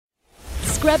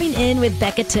Scrubbing In with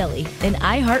Becca Tilley, an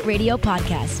iHeartRadio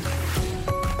podcast.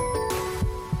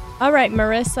 All right,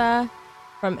 Marissa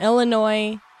from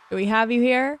Illinois, do we have you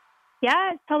here?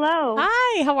 Yes, hello.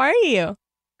 Hi, how are you?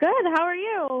 Good, how are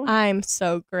you? I'm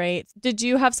so great. Did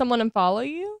you have someone unfollow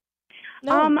you?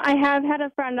 No. I have had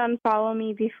a friend unfollow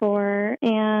me before,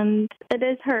 and it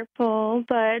is hurtful,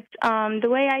 but the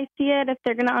way I see it, if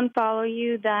they're going to unfollow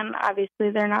you, then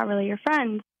obviously they're not really your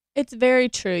friend. It's very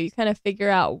true. You kind of figure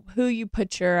out who you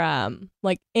put your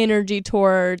energy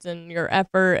towards and your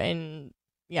effort, and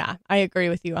yeah, I agree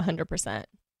with you 100%.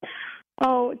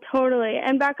 Oh, totally.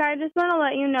 And Becca, I just want to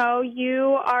let you know,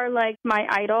 you are like my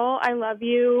idol. I love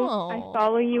you. Aww. I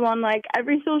follow you on like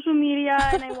every social media,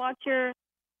 and I watch your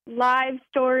live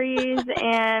stories,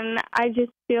 and I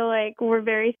just feel like we're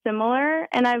very similar,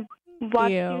 and I've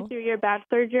watched you through your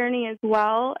bachelor journey as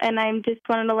well, and I just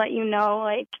wanted to let you know,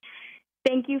 like,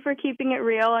 thank you for keeping it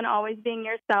real and always being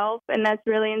yourself, and that's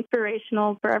really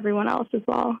inspirational for everyone else as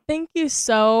well. Thank you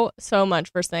so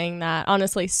much for saying that.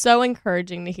 Honestly, so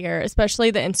encouraging to hear, especially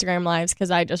the Instagram lives,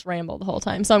 because I just ramble the whole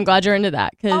time. So I'm glad you're into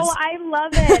that. Oh, I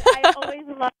love it. I always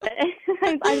love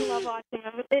it. I love watching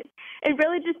them. It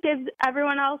really just gives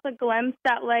everyone else a glimpse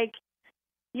that, like,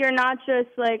 you're not just,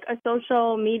 like, a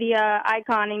social media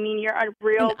icon. I mean, you're a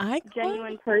real,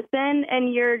 genuine person,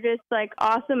 and you're just, like,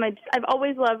 awesome. I've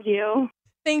always loved you.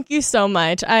 Thank you so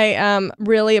much. I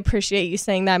really appreciate you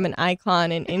saying that I'm an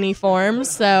icon in any form.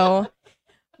 So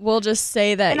we'll just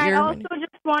say that and you're... I also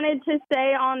just wanted to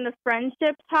say on the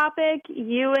friendship topic,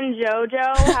 you and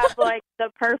JoJo have, like, the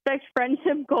perfect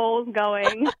friendship goals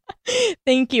going.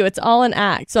 Thank you. It's all an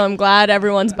act, so I'm glad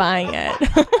everyone's buying it.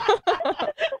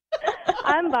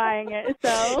 I'm buying it,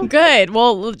 so. Good.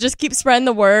 Well, we'll just keep spreading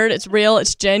the word. It's real.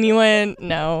 It's genuine.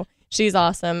 No, she's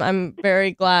awesome. I'm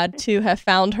very glad to have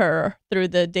found her through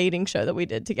the dating show that we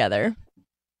did together.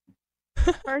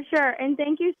 For sure. And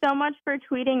thank you so much for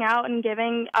tweeting out and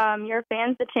giving your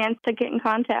fans the chance to get in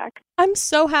contact. I'm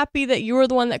so happy that you were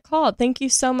the one that called. Thank you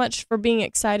so much for being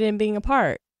excited and being a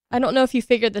part. I don't know if you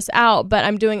figured this out, but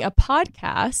I'm doing a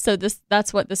podcast. So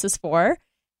that's what this is for.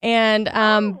 And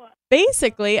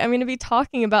basically, I'm going to be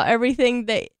talking about everything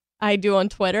that I do on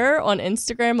Twitter, on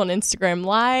Instagram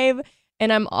Live,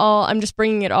 and I'm just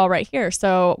bringing it all right here.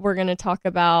 So we're going to talk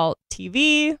about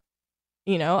TV.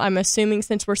 You know, I'm assuming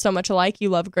since we're so much alike, you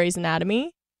love Grey's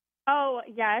Anatomy. Oh,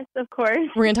 yes, of course.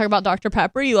 We're going to talk about Dr.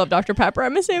 Pepper. You love Dr. Pepper,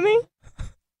 I'm assuming?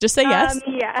 Just say yes.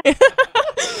 Yeah.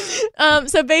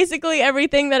 So basically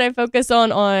everything that I focus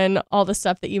on all the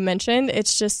stuff that you mentioned,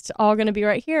 it's just all going to be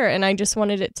right here. And I just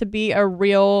wanted it to be a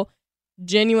real,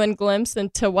 genuine glimpse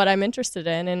into what I'm interested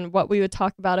in and what we would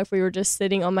talk about if we were just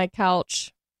sitting on my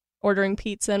couch ordering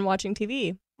pizza and watching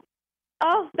TV.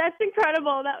 Oh, that's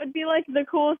incredible. That would be like the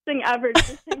coolest thing ever to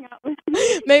just hang out with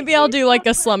you. Maybe I'll do like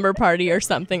a slumber party or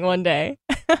something one day.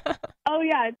 Oh,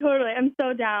 yeah, totally. I'm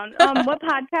so down.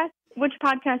 Which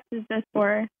podcast is this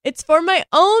for? It's for my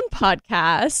own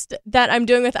podcast that I'm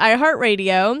doing with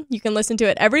iHeartRadio. You can listen to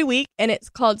it every week, and it's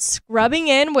called Scrubbing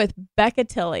In with Becca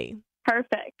Tilley.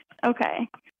 Perfect. Okay.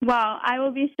 Well, I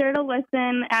will be sure to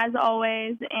listen as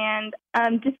always, and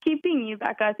just keep being you,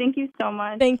 Becca. Thank you so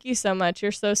much. Thank you so much.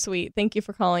 You're so sweet. Thank you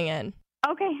for calling in.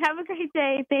 Okay. Have a great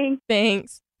day. Thanks.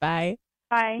 Thanks. Bye.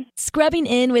 Bye. Scrubbing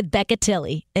In with Becca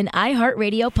Tilley, an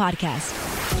iHeartRadio podcast.